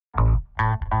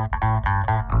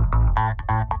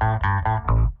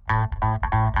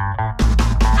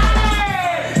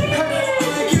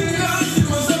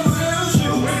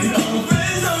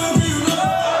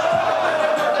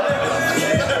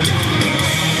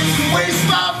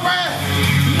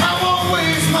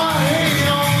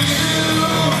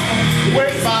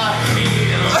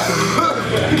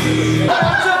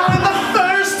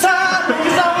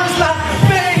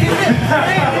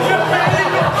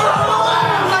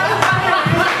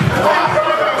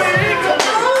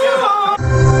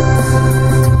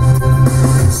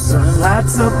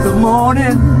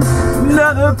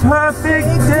perfect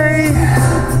day.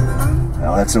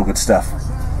 Oh, that's all good stuff.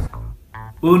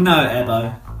 Well, no,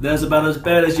 Abbo. That's about as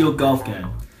bad as your golf game.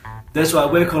 That's why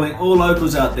we're calling all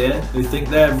locals out there who think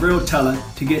they have real talent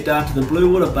to get down to the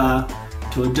Blue Water Bar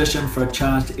to audition for a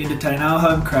chance to entertain our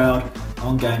home crowd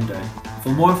on game day. For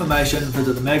more information,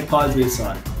 visit the Magpies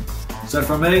website. So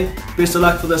from me, best of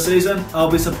luck for the season.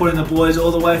 I'll be supporting the boys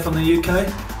all the way from the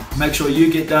UK. Make sure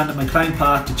you get down to McLean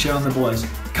Park to cheer on the boys.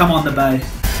 Come on the Bay.